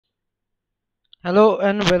Hello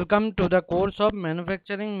and welcome to the course of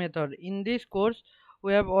manufacturing method. In this course,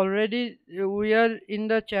 we are in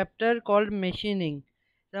the chapter called machining.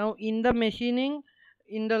 Now, in the machining,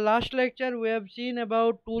 in the last lecture, we have seen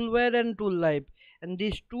about tool wear and tool life, and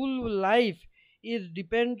this tool life is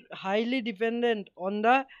highly dependent on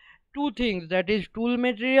the two things, that is tool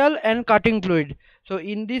material and cutting fluid. So,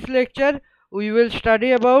 in this lecture, we will study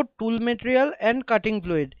about tool material and cutting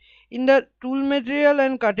fluid. In the tool material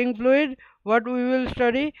and cutting fluid, what we will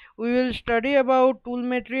study about tool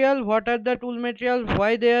material, what are the tool materials,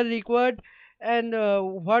 why they are required, and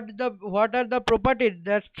what are the properties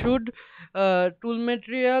that should tool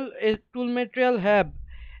material have,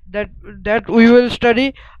 that we will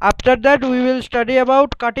study. After that we will study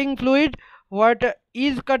about cutting fluid, what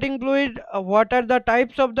is cutting fluid, what are the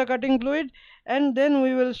types of the cutting fluid, and then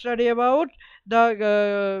we will study about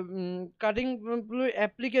the cutting fluid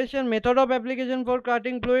application, method of application for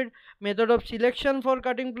cutting fluid, method of selection for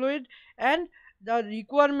cutting fluid, and the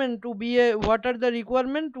requirement to be a what are the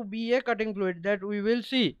requirement to be a cutting fluid, that we will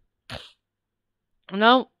see.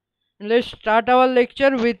 Now let's start our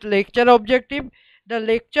lecture with lecture objective. The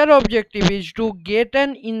lecture objective is to get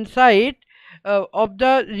an insight of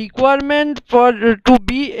the requirement for to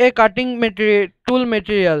be a cutting material, tool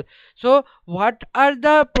material. So what are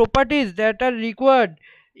the properties that are required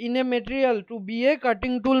in a material to be a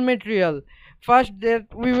cutting tool material? First that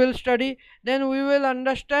we will study, then we will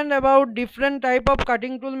understand about different type of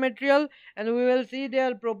cutting tool material, and we will see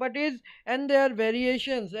their properties and their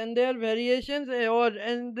variations, or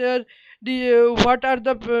and their the what are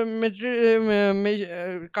the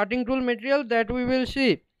cutting tool material that we will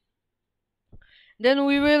see. Then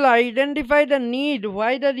we will identify the need,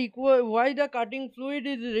 why the cutting fluid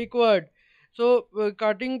is required. So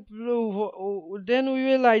then we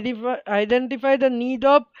will identify the need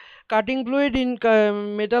of cutting fluid in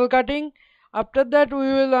metal cutting. After that we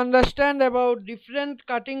will understand about different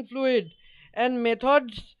cutting fluid and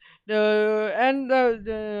methods, what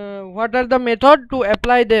are the method to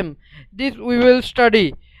apply them, this we will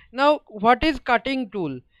study. Now what is cutting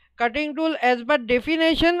tool? Cutting tool, as per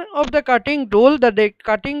definition of the cutting tool,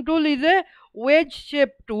 cutting tool is a wedge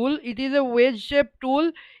shaped tool. It is a wedge shaped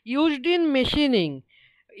tool used in machining,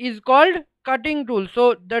 is called cutting tool.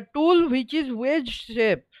 So the tool which is wedge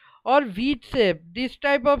shape or V shape, this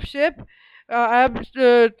type of shape, I have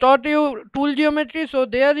taught you tool geometry, so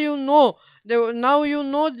there you know, now you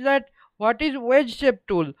know that what is wedge shape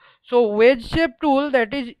tool. So wedge shape tool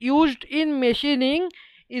that is used in machining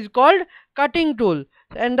is called cutting tool,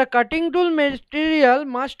 and the cutting tool material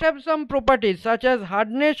must have some properties such as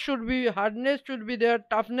hardness should be there,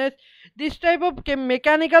 toughness, this type of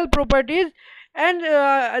mechanical properties, and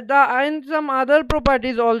some other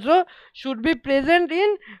properties also should be present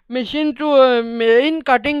in in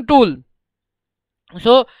cutting tool.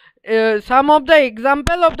 So some of the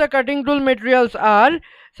example of the cutting tool materials are,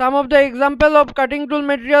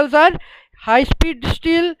 high speed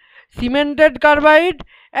steel, cemented carbide,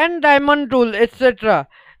 and diamond tool, etc.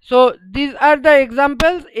 So these are the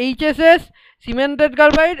examples: HSS, cemented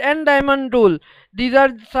carbide, and diamond tool. These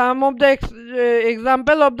are some of the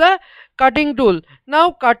example of the cutting tool.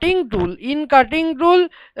 Now cutting tool,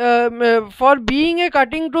 for being a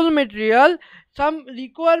cutting tool material, some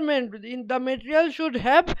requirement in the material should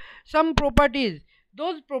have some properties.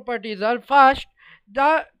 Those properties are: first,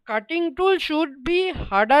 the cutting tool should be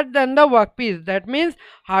harder than the workpiece. That means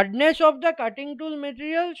hardness of the cutting tool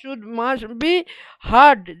material must be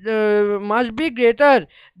must be greater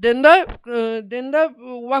than the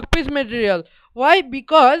workpiece material. Why?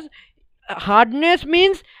 Because hardness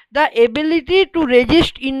means the ability to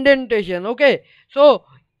resist indentation. Okay, so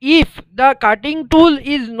if the cutting tool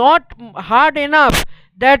is not hard enough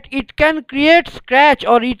that it can create scratch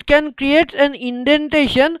or it can create an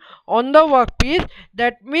indentation on the workpiece,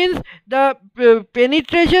 that means the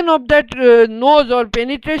penetration of that nose or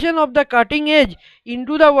penetration of the cutting edge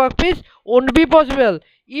into the workpiece won't be possible.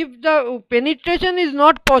 If the penetration is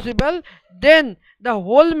not possible, then the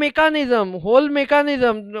whole machining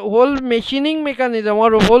mechanism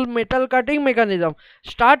or whole metal cutting mechanism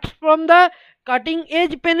starts from the cutting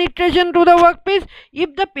edge penetration to the workpiece.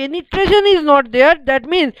 If the penetration is not there, that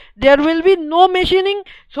means there will be no machining.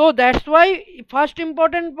 So that's why first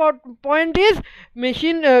important point is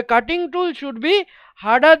cutting tool should be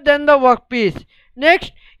harder than the workpiece.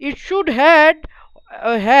 Next, it should have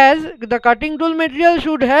has the cutting tool material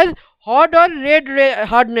should has hot or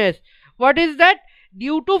hardness. What is that?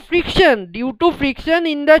 Due to friction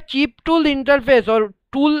in the chip tool interface or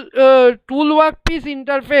tool workpiece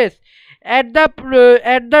interface at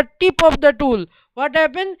the tip of the tool. what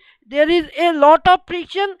happened, there is a lot of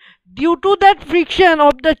friction. Due to that friction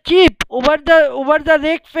of the chip over the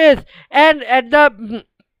rake face and at the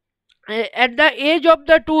edge of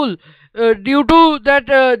the tool, due to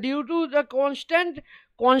the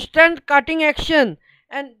constant cutting action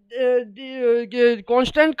and the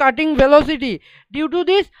constant cutting velocity, due to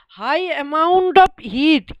this high amount of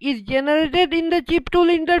heat is generated in the chip tool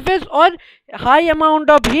interface, or high amount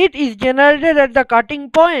of heat is generated at the cutting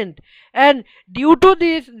point. And due to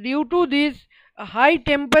this high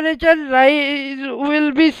temperature rise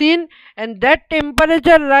will be seen, and that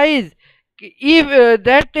temperature rise, if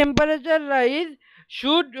that temperature rise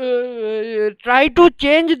should try to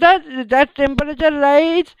change the that temperature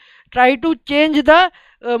rise try to change the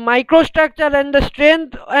microstructure and the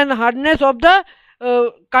strength and hardness of the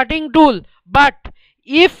cutting tool. But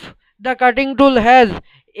if the cutting tool has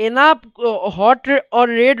enough or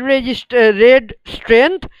red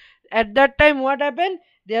strength, at that time what happen,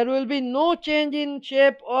 there will be no change in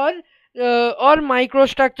shape or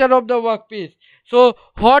microstructure of the workpiece. So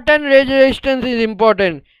hot and red resistance is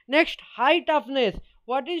important. Next, high toughness.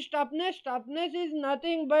 What is toughness? Toughness is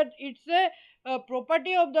nothing but it's a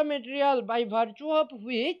property of the material by virtue of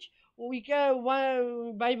which a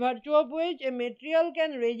material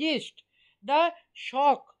can resist the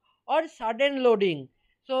shock or sudden loading.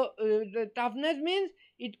 So the toughness means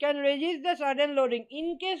it can resist the sudden loading.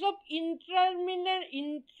 In case of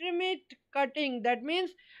intermittent cutting, that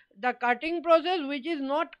means the cutting process which is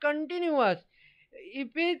not continuous,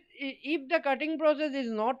 if the cutting process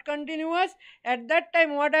is not continuous, at that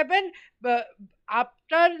time what happened, uh,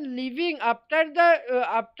 after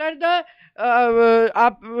the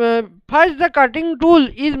first the cutting tool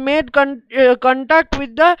is made contact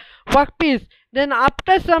with the workpiece, then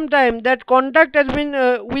after some time that contact has been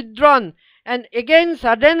withdrawn, and again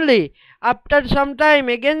suddenly after some time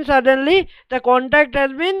again suddenly the contact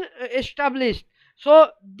has been established.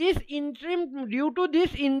 So this interim due to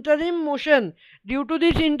this interim motion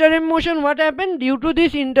what happened, due to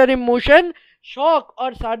this interim motion, shock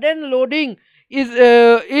or sudden loading is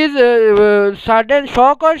sudden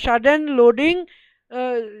shock or sudden loading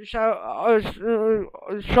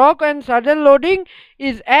shock and sudden loading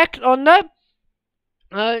is acts on the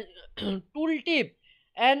uh, tool tip,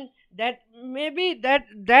 and that maybe that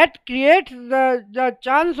creates the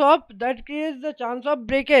chance of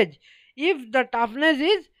breakage if the toughness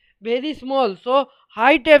is very small. So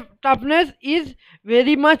high toughness is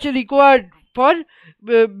very much required for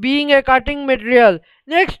being a cutting material.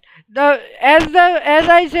 Next, as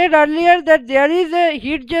I said earlier that there is a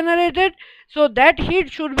heat generated, so that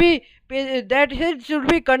heat should be conducted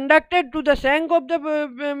to the shank of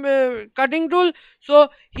the cutting tool. So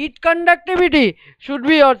heat conductivity should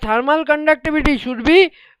be, or thermal conductivity should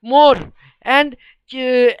be more. And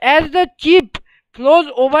as the chip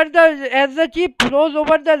flows over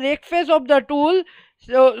the rake face of the tool,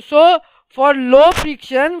 so for low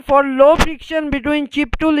friction between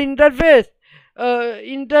chip tool interface,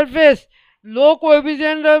 low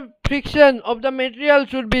coefficient of friction of the material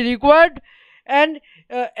should be required. And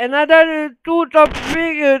another two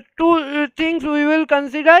things we will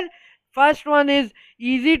consider. First one is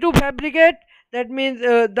easy to fabricate. That means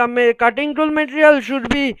the cutting tool material should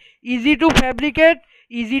be easy to fabricate,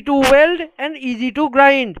 easy to weld, and easy to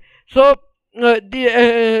grind. So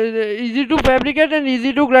easy to fabricate and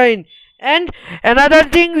easy to grind. And another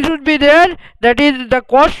thing should be there, that is the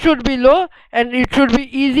cost should be low and it should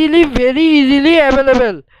be very easily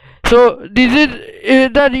available. So this is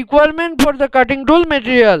the requirement for the cutting tool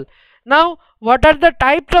material. Now what are the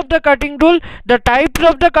types of the cutting tool? The types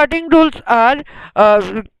of the cutting tools are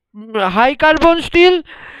high carbon steel,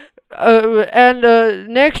 and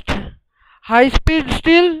next high speed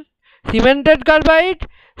steel, cemented carbide,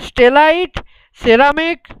 stellite,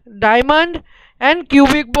 ceramic, diamond, and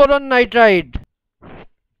cubic boron nitride.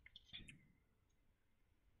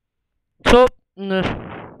 So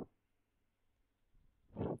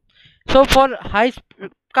so for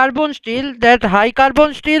carbon steel, that high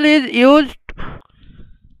carbon steel is used.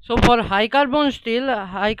 So for high carbon steel,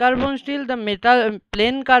 the metal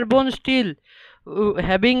plain carbon steel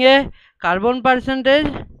having a carbon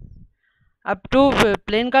percentage up to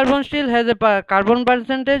plain carbon steel has a carbon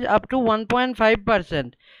percentage up to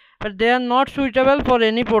 1.5%, but they are not suitable for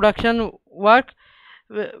any production work,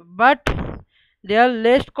 but they are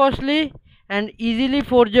less costly and easily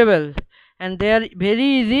forgeable, and they are very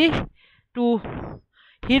easy to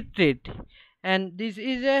heat treat. And this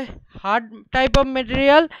is a hard type of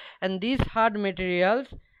material, and these hard materials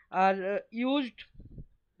are used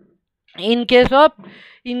in case of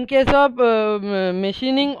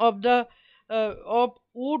machining of the of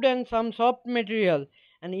wood and some soft material,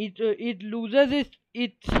 and it loses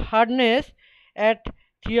its hardness at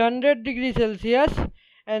 300 degrees Celsius,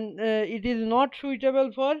 and it is not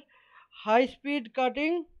suitable for high speed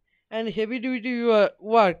cutting and heavy duty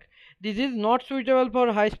work. This is not suitable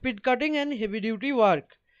for high speed cutting and heavy duty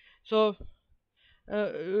work. So uh,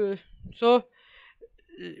 uh, so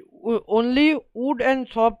only wood and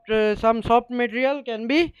some soft material can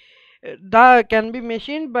be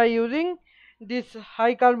machined by using this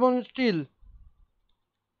high carbon steel.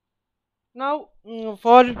 Now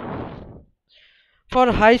for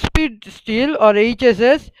high speed steel or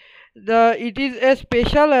HSS, it is a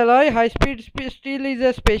special alloy. High speed steel is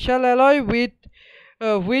a special alloy with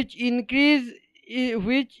which increases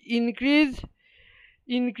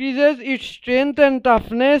its strength and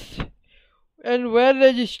toughness and wear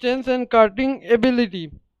resistance and cutting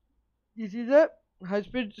ability. This is a high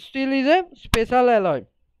speed steel is a special alloy.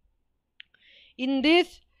 In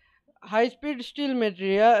this high speed steel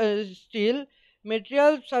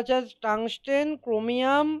materials such as tungsten,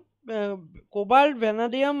 chromium, cobalt,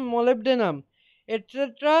 vanadium, molybdenum,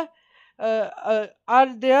 etc.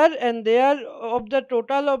 Are there, and they are of the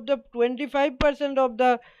total of the 25% of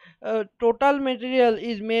the total material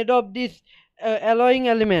is made of this alloying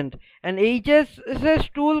element, and HSS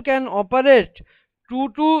tool can operate 2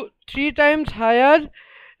 to 3 times higher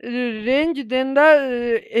range than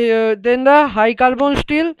the high carbon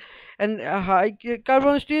steel. And high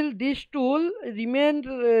carbon steel, this tool retain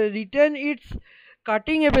its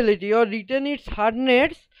cutting ability or retain its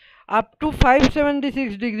hardness up to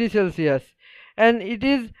 576 degrees Celsius, and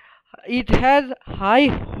it has high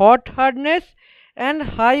hot hardness and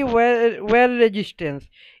high wear resistance.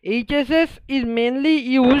 HSS is mainly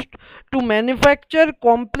used to manufacture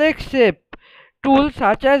complex shape tools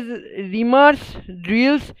such as reamers,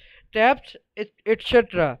 drills, taps,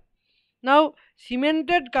 etc. Now,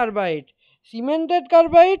 cemented carbide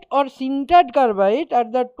or sintered carbide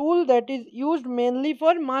are the tool that is used mainly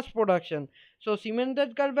for mass production. So,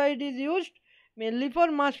 cemented carbide is used mainly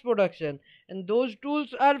for mass production, and those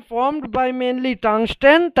tools are formed by mainly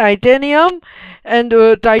tungsten, titanium, and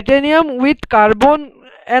titanium with carbon,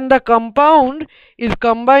 and the compound is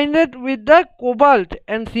combined with the cobalt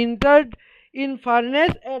and sintered in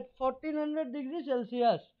furnace at 1400 degrees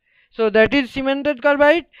Celsius. So that is cemented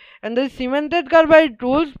carbide, and the cemented carbide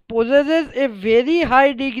tools possesses a very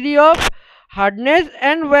high degree of hardness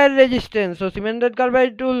and wear resistance. So cemented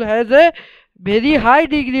carbide tool has a very high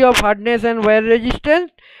degree of hardness and wear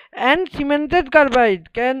resistance, and cemented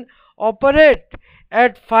carbide can operate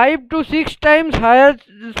at 5 to 6 times higher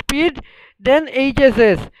speed than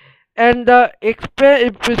HSS, and the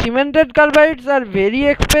cemented carbides are very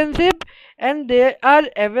expensive, and they are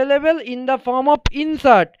available in the form of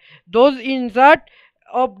insert. Those insert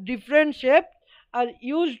of different shape are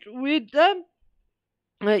used with the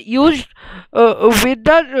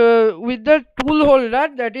tool holder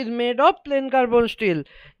that is made of plain carbon steel.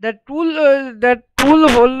 That tool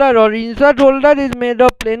holder or insert holder is made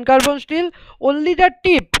of plain carbon steel. Only the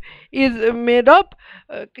tip is made of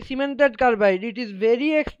cemented carbide. It is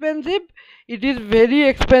very expensive.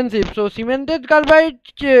 So cemented carbide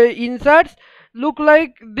inserts look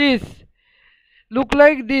like this.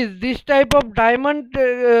 This type of diamond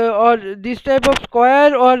or this type of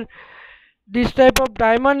square or this type of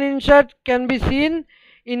diamond insert can be seen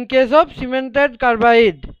in case of cemented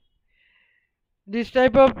carbide. This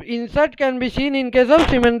type of insert can be seen in case of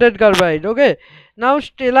cemented carbide. Okay. Now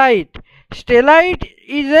stellite. Stellite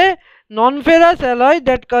is a non-ferrous alloy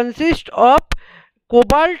that consists of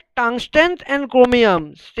cobalt, tungsten and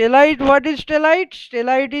chromium. Stellite, what is stellite?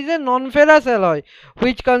 Stellite is a non-ferrous alloy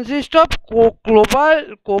which consists of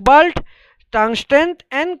cobalt, tungsten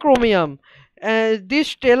and chromium.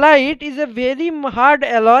 This stellite is a very hard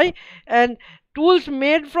alloy, and tools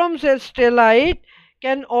made from stellite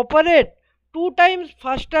can operate 2 times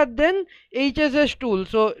faster than HSS tool.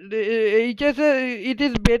 So the HSS,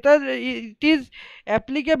 it is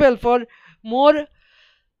applicable for more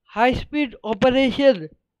high speed operation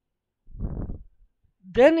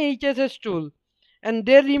than HSS tool, and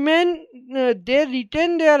they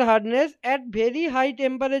retain their hardness at very high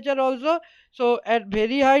temperature also. So at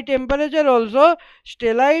very high temperature also,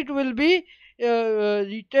 stellite will be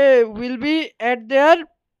at their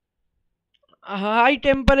high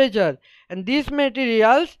temperature, and these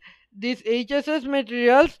HSS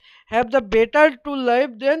materials have the better tool life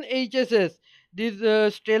than HSS. These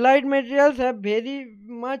stellite materials have very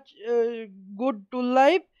much good tool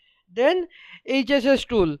life than HSS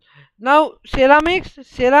tool. Now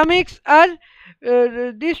ceramics are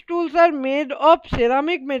these tools are made of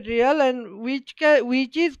ceramic material and which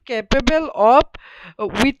is capable of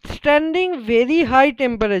withstanding very high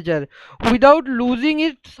temperature without losing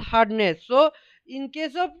its hardness. So in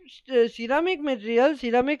case of ceramic materials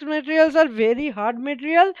are very hard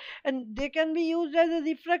material and they can be used as a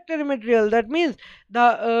refractory material. That means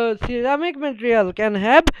the ceramic material can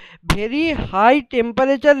have very high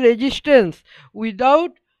temperature resistance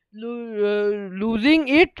without losing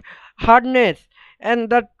its hardness, and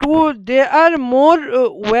the two they are more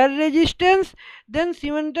wear resistance than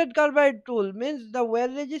cemented carbide tool. Means the wear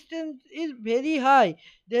resistance is very high,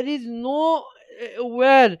 there is no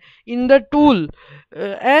wear in the tool,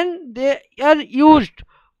 and they are used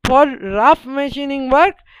for rough machining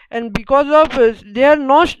work. And because of they are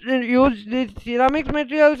not used, these ceramic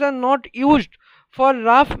materials are not used for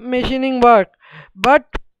rough machining work, but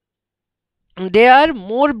they are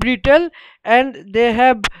more brittle and they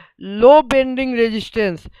have low bending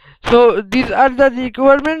resistance. So these are the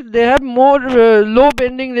requirements, they have more low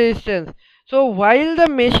bending resistance. So while the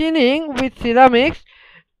machining with ceramics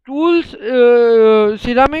tools,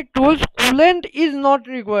 ceramic tools, coolant is not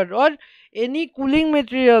required or any cooling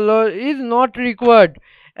material or is not required,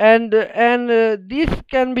 and this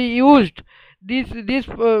can be used, this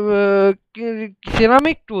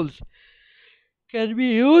ceramic tools can be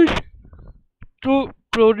used to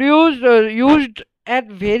produce used at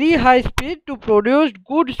very high speed to produce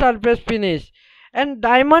good surface finish. And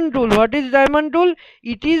diamond tool, what is diamond tool?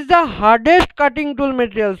 It is the hardest cutting tool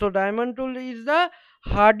material. So diamond tool is the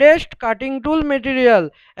hardest cutting tool material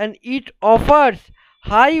and it offers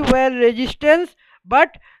high wear resistance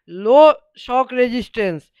but low shock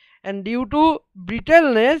resistance, and due to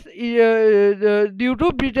brittleness,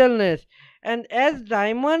 and as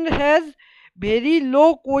diamond has very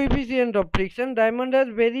low coefficient of friction, diamond has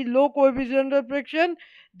very low coefficient of friction,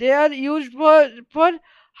 they are used for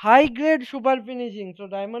high grade super finishing. So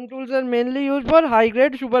diamond tools are mainly used for high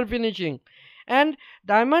grade super finishing, and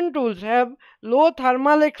diamond tools have low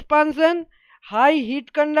thermal expansion, high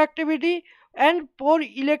heat conductivity and poor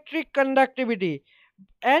electric conductivity,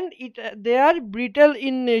 and they are brittle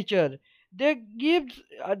in nature. They gives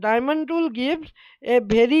diamond tool gives a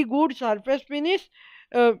very good surface finish,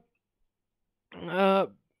 uh, uh,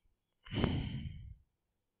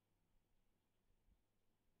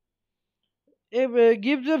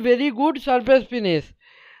 gives a very good surface finish.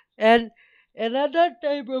 And another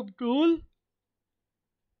type of tool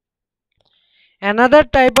another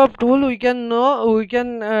type of tool we can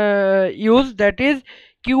use, that is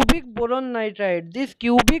cubic boron nitride. This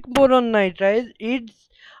cubic boron nitride is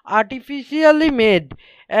artificially made,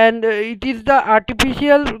 and it is the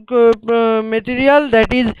artificial material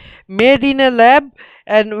that is made in a lab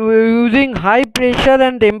and using high pressure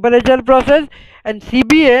and temperature process. And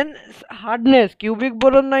CBN's hardness, cubic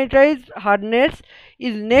boron nitride hardness,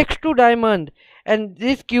 is next to diamond, and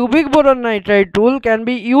this cubic boron nitride tool can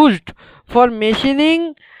be used for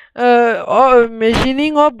machining or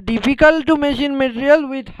machining of difficult to machine material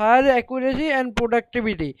with higher accuracy and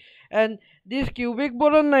productivity. And these cubic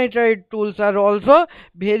boron nitride tools are also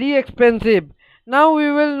very expensive. Now we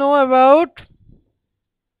will know about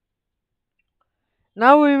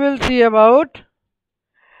now we will see about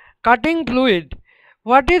cutting fluid.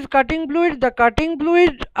 What is cutting fluid? The cutting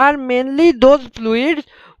fluids are mainly those fluids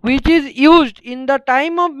which is used in the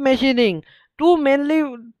time of machining. Two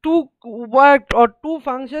work or two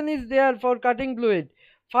function is there for cutting fluid.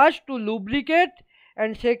 First, to lubricate,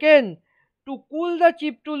 and second, to cool the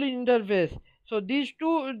chip tool interface. So these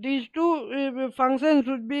two functions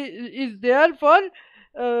should be is there for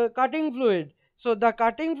cutting fluid. So the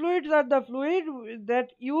cutting fluids are the fluid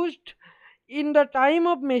that used in the time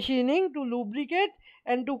of machining to lubricate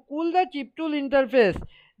and to cool the chip tool interface.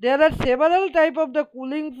 There are several type of the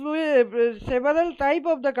cooling fluid, several type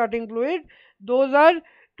of the cutting fluid. Those are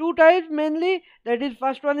two types mainly, that is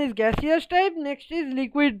first one is gaseous type, next is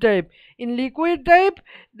liquid type. In liquid type,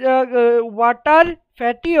 water,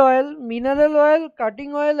 fatty oil, mineral oil,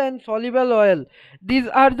 cutting oil and soluble oil, these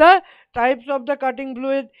are the types of the cutting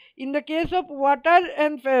fluid. In the case of water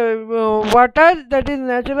and water, that is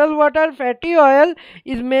natural water, fatty oil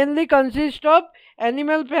is mainly consist of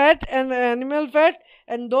animal fat,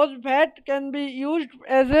 and those fat can be used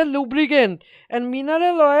as a lubricant. And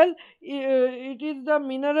mineral oil, it is the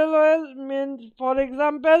mineral oil means, for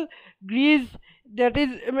example, grease, that is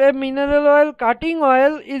a mineral oil. Cutting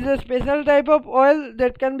oil is a special type of oil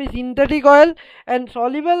that can be synthetic oil, and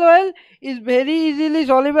soluble oil is very easily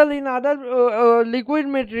soluble in other liquid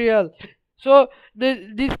material. So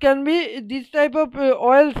this type of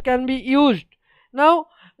oils can be used. Now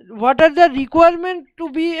what are the requirement to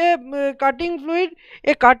be a cutting fluid?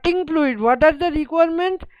 A cutting fluid, what are the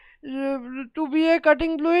requirement to be a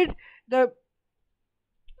cutting fluid? The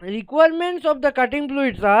requirements of the cutting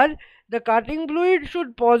fluids are: the cutting fluid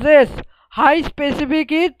should possess high specific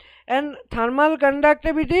heat and thermal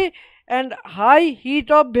conductivity and high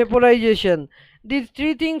heat of vaporization. These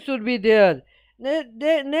three things should be there.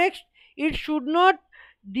 Next, it should not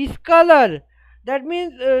discolor. That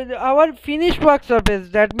means our finished work surface.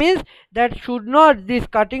 That means that should not, this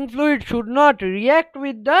cutting fluid should not react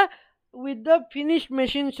with the finished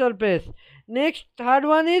machine surface. Next, third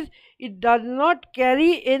one is, it does not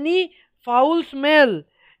carry any foul smell.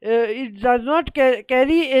 It does not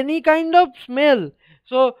carry any kind of smell.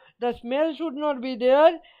 So the smell should not be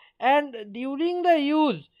there, and during the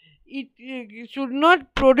use it should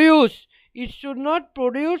not produce,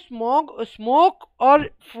 smoke or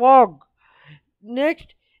fog.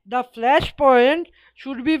 Next, the flash point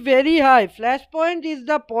should be very high. Flash point is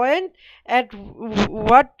the point at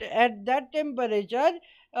that temperature,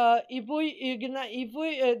 if we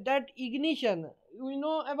that ignition, we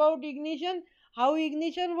know about ignition, how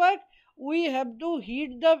ignition works. We have to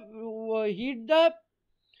heat the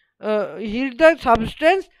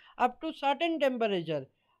substance up to certain temperature.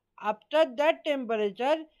 After that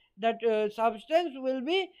temperature, that substance will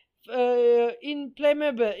be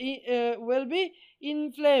inflammable, will be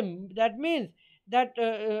inflamed. That means that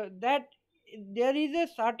there is a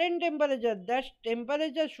certain temperature, that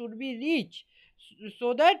temperature should be reached,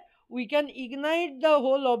 so that we can ignite the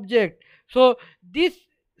whole object. So this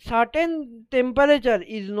certain temperature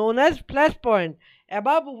is known as flash point,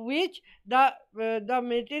 above which the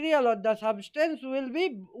material or the substance will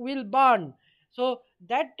burn. So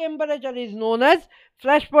that temperature is known as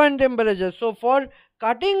flash point temperature. So for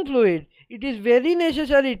cutting fluid, it is very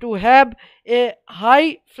necessary to have a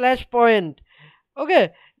high flash point.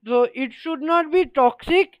 Okay, so it should not be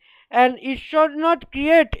toxic, and it should not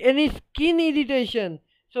create any skin irritation.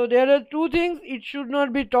 So there are two things: it should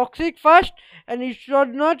not be toxic first, and it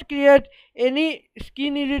should not create any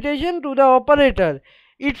skin irritation to the operator.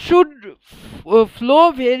 It should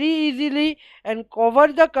flow very easily and cover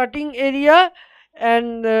the cutting area,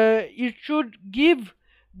 and it should give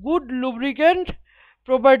good lubricant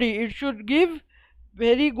property. It should give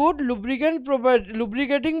very good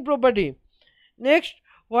lubricating property. Next,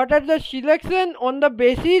 what are the selection? On the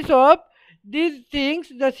basis of these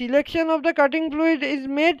things, the selection of the cutting fluid is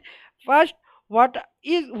made. First, what type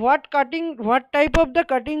of the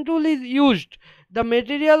cutting tool is used, the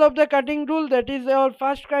material of the cutting tool, that is our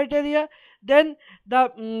first criteria. Then the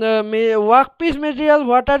workpiece material,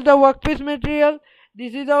 what are the workpiece material,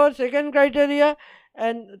 this is our second criteria.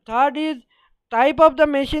 And third is type of the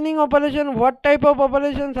machining operation, what type of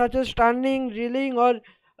operation, such as turning, drilling, or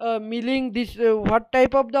milling, this what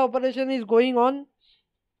type of the operation is going on.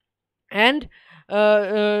 And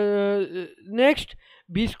next,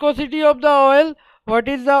 viscosity of the oil, what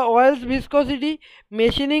is the oil's viscosity,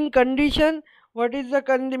 machining condition, what is the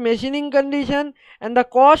machining condition, and the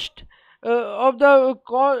cost of the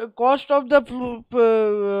cost of the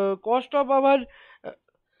cost of our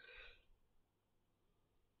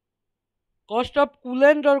cost of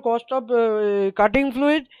coolant or cost of cutting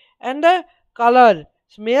fluid, and the color,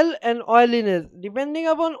 smell, and oiliness. Depending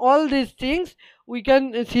upon all these things, we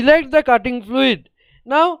can select the cutting fluid.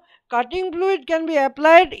 Now, cutting fluid can be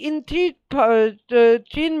applied in three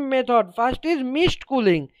method. First is mist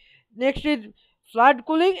cooling, next is flood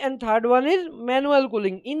cooling, and third one is manual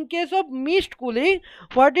cooling. In case of mist cooling,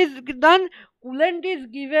 what is done? Coolant is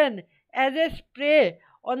given as a spray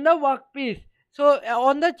on the workpiece. So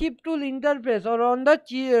on the chip tool interface, or on the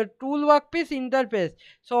tool workpiece interface.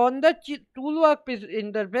 So on the tool workpiece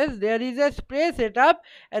interface, there is a spray setup,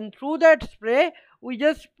 and through that spray we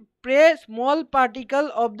just spray small particle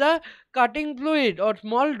of the cutting fluid, or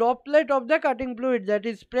small droplet of the cutting fluid, that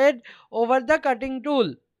is sprayed over the cutting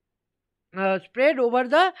tool, sprayed over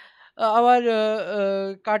the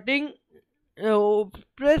our cutting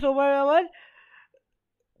press over our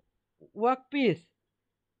workpiece.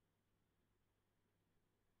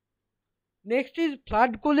 Next is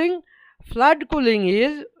flood cooling. Flood cooling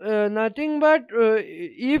is nothing but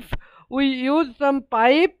if we use some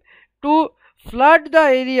pipe to flood the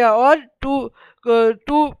area, or to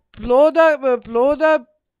to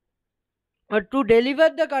deliver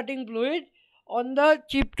the cutting fluid on the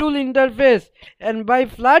chip tool interface. And by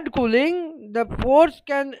flood cooling, the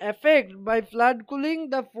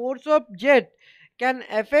force of jet can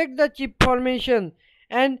affect the chip formation,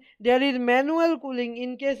 and there is manual cooling.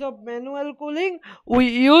 In case of manual cooling, we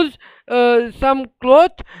use some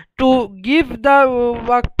cloth to give the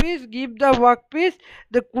workpiece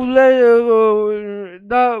the cooler,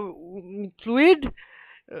 the fluid,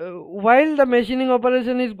 while the machining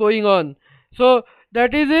operation is going on. So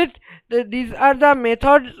that is it. These are the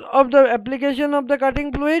methods of the application of the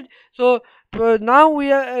cutting fluid. So now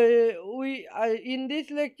in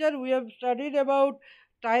this lecture we have studied about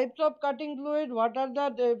types of cutting fluid, what are the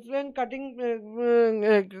different cutting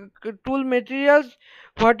tool materials,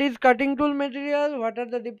 what is cutting tool material, what are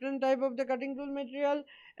the different type of the cutting tool material,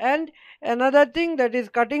 and another thing, that is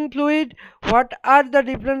cutting fluid, what are the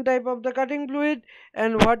different type of the cutting fluid,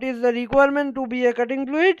 and what is the requirement to be a cutting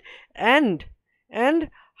fluid, and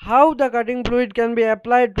how the cutting fluid can be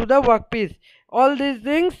applied to the workpiece. All these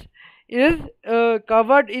things is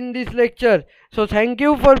covered in this lecture. So thank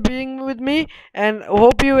you for being with me, and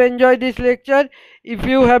hope you enjoy this lecture. If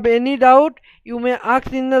you have any doubt, you may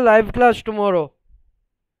ask in the live class tomorrow.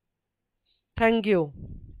 Thank you.